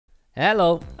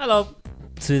Hello. Hello.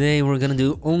 Today we're gonna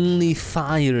do only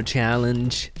fire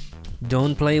challenge.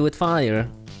 Don't play with fire.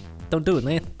 Don't do it,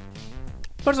 man.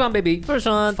 First one, baby. First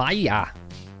one. Fire.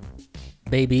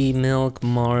 Baby Milk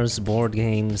Mars Board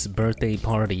Games birthday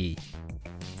party.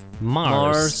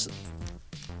 Mars.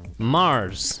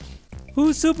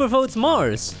 Who super votes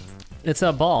Mars? It's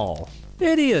a ball.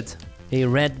 Idiot. A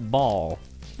red ball.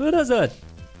 Who does that?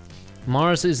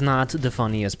 Mars is not the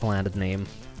funniest planet name.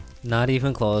 Not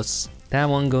even close. That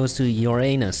one goes to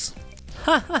Uranus.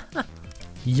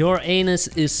 Uranus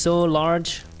is so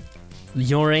large,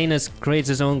 Uranus creates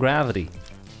its own gravity.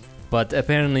 But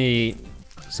apparently,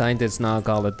 scientists now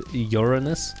call it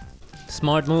Uranus.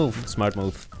 Smart move. Smart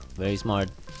move. Very smart.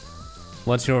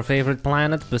 What's your favorite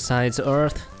planet besides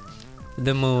Earth?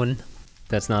 The moon.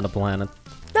 That's not a planet.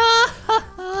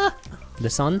 The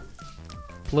sun?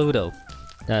 Pluto.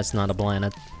 That's not a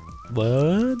planet.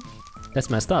 What? That's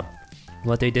messed up.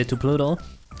 What they did to Pluto?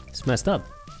 It's messed up.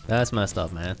 That's messed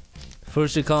up, man.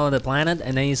 First you call it a planet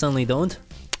and then you suddenly don't?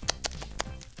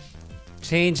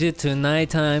 Change it to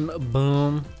nighttime.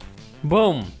 Boom.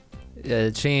 Boom!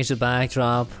 Change the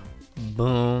backdrop.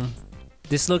 Boom.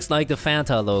 This looks like the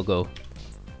Fanta logo.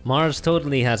 Mars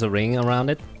totally has a ring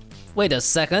around it. Wait a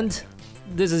second.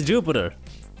 This is Jupiter.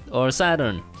 Or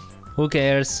Saturn. Who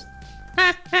cares?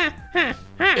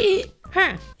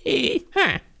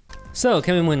 So,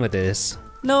 can we win with this?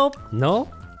 Nope. No?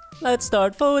 Let's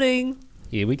start voting.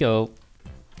 Here we go.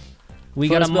 We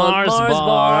First got a build Mars Mars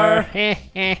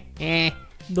bar.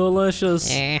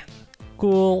 Delicious.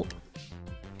 Cool.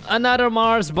 Another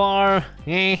Mars bar.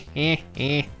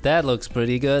 That looks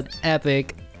pretty good.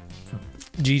 Epic.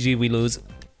 GG, we lose.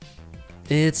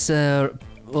 It's a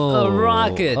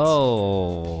rocket.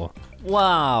 Oh.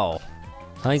 Wow.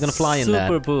 How are you gonna fly in that?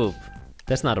 Super poop.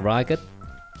 That's not a rocket.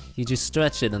 You just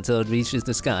stretch it until it reaches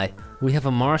the sky. We have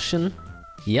a Martian.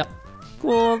 Yep.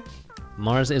 Cool.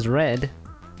 Mars is red.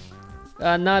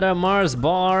 Another Mars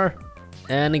bar.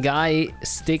 And a guy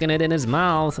sticking it in his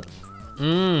mouth.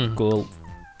 Cool.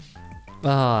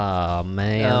 Ah,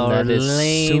 man, that is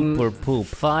lame super poop.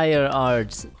 Fire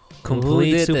arts.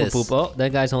 Complete Who did super this? poop. Oh,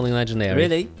 that guy's only legendary.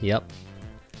 Really? Yep.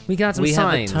 We got some We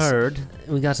signs. have a turd.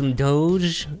 We got some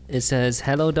Doge. It says,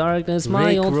 "Hello, darkness,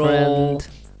 my old Rickroll. friend."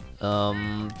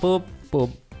 Poop.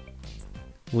 Boop.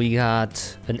 We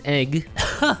got an egg.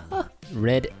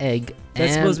 Red egg.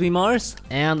 That's supposed to be Mars?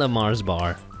 And a Mars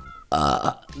bar.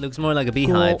 Looks more like a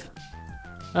beehive.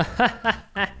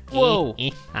 Whoa.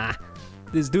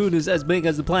 This dude is as big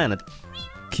as the planet.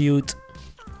 Cute.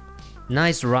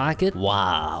 Nice rocket.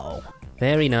 Wow.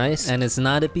 Very nice. And it's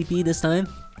not a PP this time?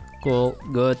 Cool.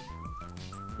 Good.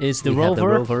 It's the We have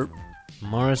rover.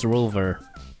 Mars rover.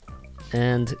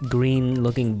 And green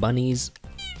looking bunnies.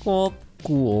 Cool.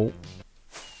 Cool.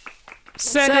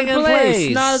 Second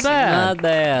place. Not bad. Not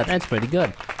bad. That's pretty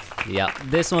good. Yeah,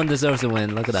 this one deserves a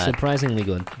win. Look at that. Surprisingly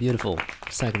good. Beautiful.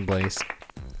 Second place.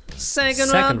 Second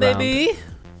Second round, baby.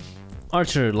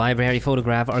 Archer, library,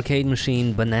 photograph, arcade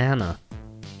machine, banana.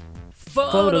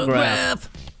 Photograph.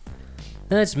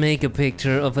 Let's make a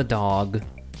picture of a dog.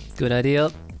 Good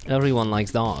idea. Everyone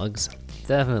likes dogs.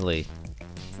 Definitely.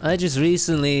 I just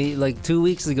recently, like 2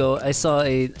 weeks ago, I saw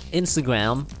a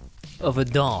Instagram of a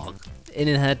dog. And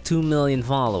it had 2 million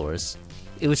followers.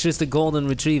 It was just a golden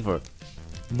retriever.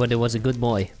 But it was a good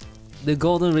boy. The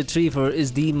golden retriever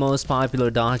is the most popular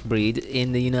dog breed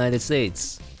in the United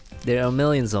States. There are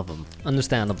millions of them.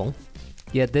 Understandable.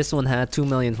 Yet this one had 2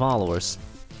 million followers.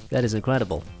 That is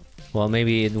incredible. Well,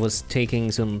 maybe it was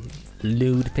taking some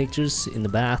lewd pictures in the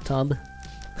bathtub.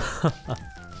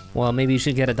 Well, maybe you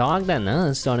should get a dog then,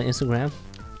 huh? Start an Instagram.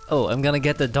 Oh, I'm gonna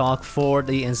get the dog for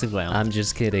the Instagram. I'm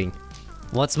just kidding.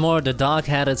 What's more, the dog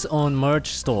had its own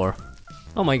merch store.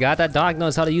 Oh my god, that dog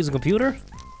knows how to use a computer?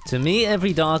 To me,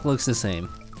 every dog looks the same.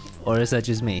 Or is that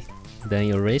just me? Then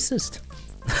you're racist.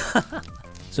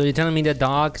 So you're telling me that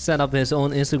dog set up his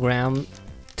own Instagram,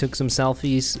 took some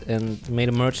selfies, and made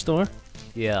a merch store?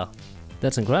 Yeah.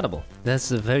 That's incredible.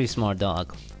 That's a very smart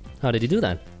dog. How did he do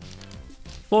that?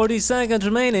 40 seconds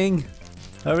remaining.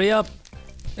 Hurry up.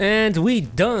 And we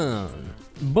done.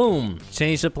 Boom.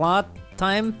 Change the plot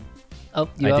time. Oh,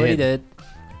 you I already did. did.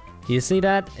 You see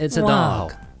that? It's a Wow.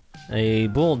 dog. A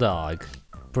bulldog.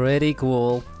 Pretty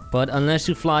cool. But unless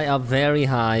you fly up very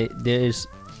high, there's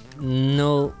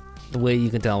no way you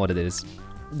can tell what it is.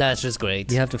 That's just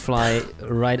great. You have to fly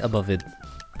right above it.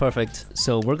 Perfect.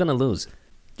 So we're gonna lose.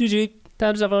 GG.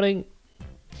 Time to start voting.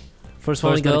 First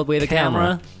First got build with a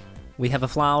camera. We have a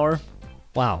flower.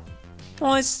 Wow.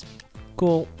 Nice.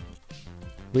 Cool.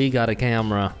 We got a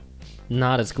camera.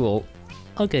 Not as cool.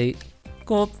 Okay.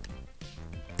 Cool.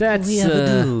 That's We have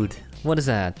a dude. What is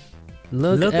that?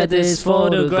 Look at this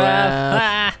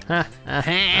photograph.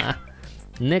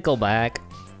 Nickelback.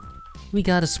 We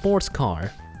got a sports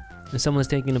car. And someone's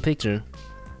taking a picture.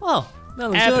 Oh, that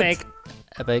looks Epic. good.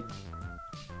 Epic.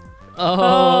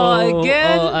 Oh,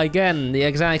 again? Oh, again, the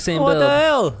exact same What build. the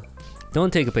hell?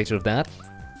 Don't take a picture of that.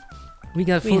 We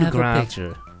got a We have a photograph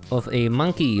picture. of a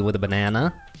monkey with a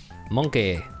banana.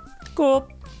 Monkey. Cool.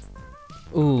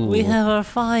 Ooh. We have our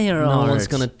fire No art. one's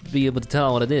gonna be able to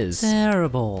tell what it is.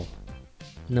 Terrible.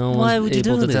 No Why one's would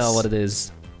you able do to tell this? what it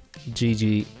is.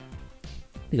 GG.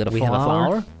 We got a We have a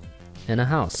flower. and a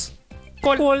house.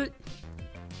 Cool.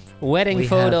 Wedding We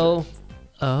photo.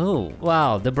 Oh,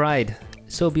 Wow, the bride.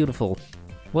 So beautiful.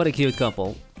 what a cute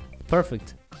couple.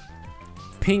 Perfect.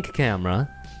 Pink camera.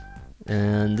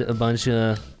 And a bunch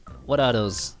of... What are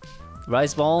those?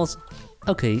 Rice balls?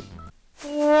 Okay.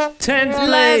 10th Last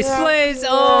place! place!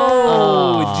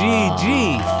 Oh,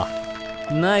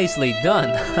 GG. Nicely done.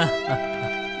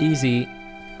 Easy.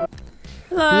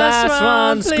 Last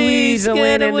round, squeeze a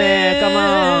win in there, come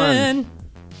on. win.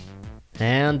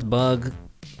 Hand, bug,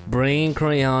 brain,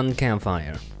 crayon,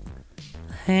 campfire.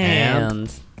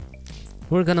 Hand.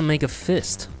 We're gonna make a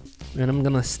fist. And I'm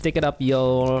gonna stick it up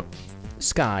your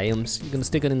sky. I'm gonna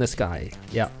stick it in the sky.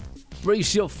 Yeah.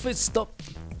 Raise your fist up.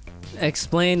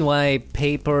 Explain why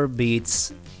paper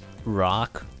beats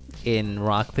rock in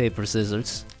rock, paper,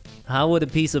 scissors. How would a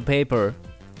piece of paper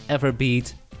ever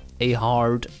beat a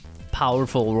hard,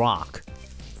 powerful rock?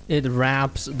 It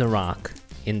wraps the rock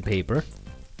in paper.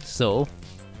 So,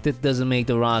 that doesn't make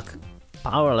the rock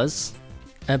powerless.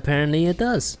 Apparently it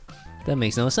does. That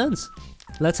makes no sense.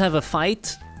 Let's have a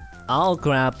fight. I'll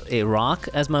grab a rock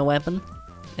as my weapon,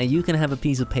 and you can have a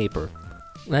piece of paper.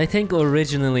 I think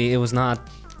originally it was not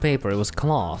paper, it was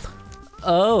cloth.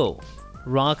 Oh,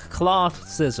 rock, cloth,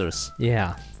 scissors.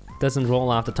 Yeah. Doesn't roll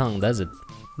off the tongue, does it?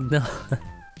 No.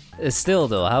 Still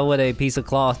though, how would a piece of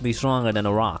cloth be stronger than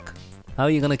a rock? How are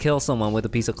you gonna kill someone with a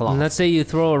piece of cloth? Let's say you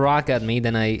throw a rock at me,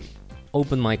 then I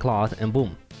open my cloth and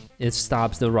boom. It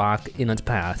stops the rock in its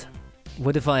path.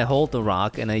 What if I hold the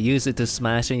rock and I use it to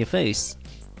smash in your face?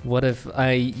 What if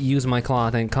I use my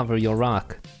cloth and cover your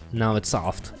rock? Now it's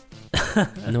soft.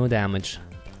 No damage.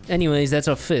 Anyways, that's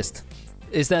our fist.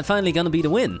 Is that finally gonna be the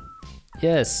win?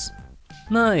 Yes.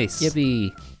 Nice.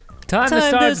 Yippee. Time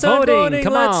to start voting.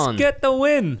 Come Let's on. get the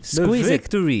win. Squeeze the it.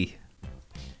 victory.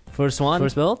 First one.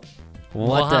 First build?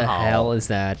 What the Wow. hell is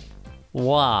that?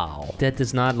 Wow. That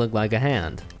does not look like a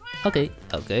hand. Okay.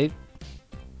 Okay.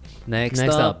 Next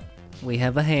Next up, up. we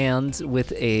have a hand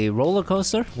with a roller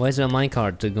coaster. Why is there a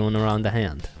minecart going around the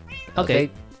hand? Okay.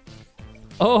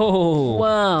 Oh.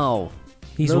 Wow.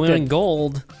 He's Look wearing at-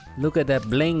 gold. Look at that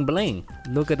bling bling.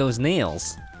 Look at those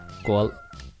nails. Cool.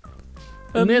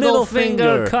 A Middle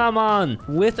finger. Come on.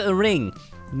 with a ring.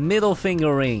 Middle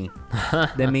finger ring.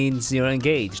 That means you're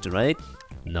engaged, right?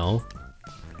 No.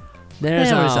 There's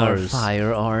There is our ours.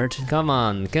 fire art. Come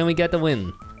on. Can we get the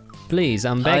win? Please,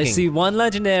 I'm I begging. see one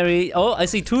legendary. Oh, I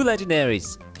see two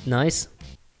legendaries. Nice.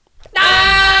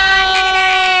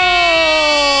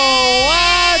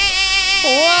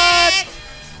 What?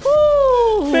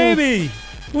 Woo! Baby,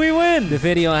 we win. The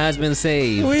video has been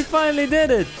saved. We finally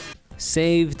did it.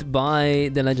 Saved by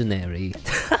the legendary.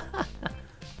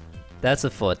 That's a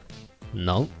foot.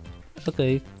 No.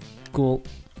 Okay. Cool.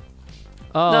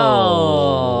 Oh. No.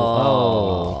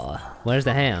 Oh. Where's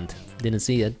the hand? Didn't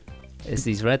see it. It's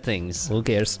these red things. Who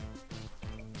cares?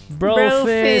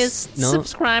 Brofist. No.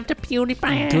 Subscribe to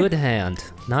PewDiePie. Good hand.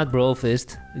 Not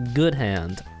brofist. Good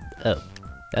hand. Oh,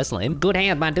 that's lame. Good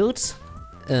hand, my dudes.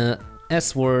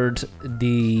 S word.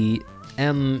 The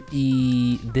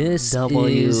M-E. This W.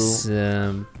 is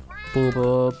boop.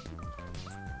 Boop.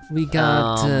 We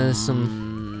got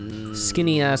some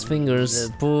skinny ass fingers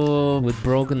Boop. with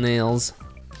broken nails.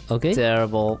 Okay.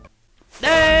 Terrible.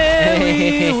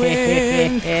 Hey, we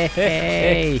win.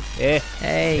 hey,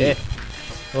 hey.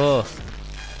 Oh.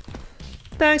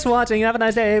 Thanks for watching. Have a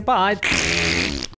nice day. Bye.